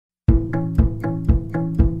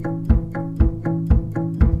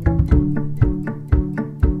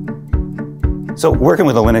So working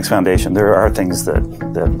with the Linux Foundation, there are things that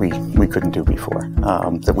we couldn't do before,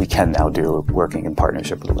 that we can now do working in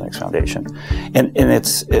partnership with the Linux Foundation. And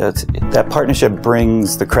it's that partnership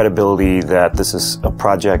brings the credibility that this is a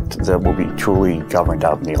project that will be truly governed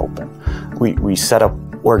out in the open. We set up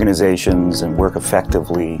organizations and work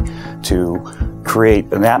effectively to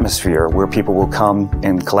create an atmosphere where people will come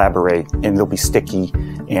and collaborate, and they'll be sticky,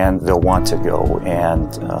 and they'll want to go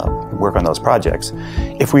and work on those projects.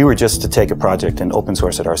 If we were just to take a project and open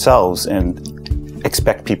source it ourselves and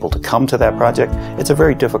expect people to come to that project, it's a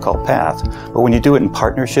very difficult path. But when you do it in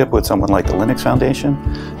partnership with someone like the Linux Foundation,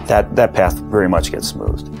 that path very much gets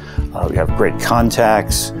smoothed. We have great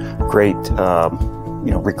contacts, great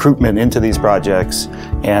recruitment into these projects,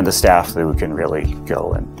 and the staff who can really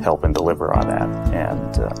go and help and deliver on that.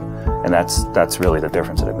 And that's really the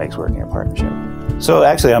difference that it makes working in partnership. So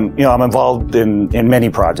actually, I'm involved in many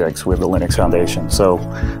projects with the Linux Foundation. So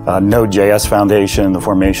Node.js Foundation, the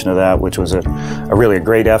formation of that, which was a really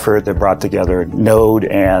great effort that brought together Node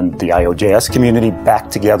and the IOJS community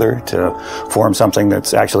back together to form something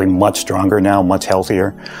that's actually much stronger now, much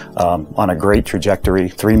healthier, on a great trajectory.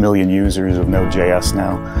 3 million users of Node.js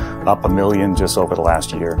now, up 1 million just over the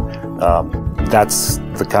last year. That's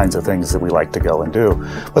the kinds of things that we like to go and do.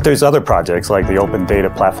 But there's other projects like the Open Data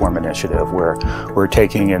Platform Initiative, where we're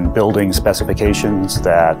taking and building specifications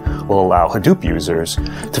that will allow Hadoop users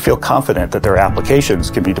to feel confident that their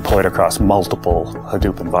applications can be deployed across multiple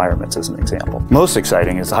Hadoop environments, as an example. Most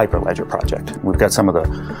exciting is the Hyperledger project. We've got some of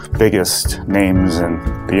the biggest names in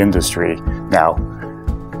the industry now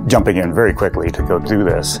jumping in very quickly to go do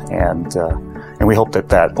this, and we hope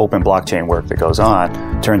that open blockchain work that goes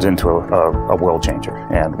on turns into a world changer,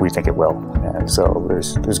 and we think it will. And so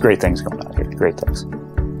there's great things going on here, great things.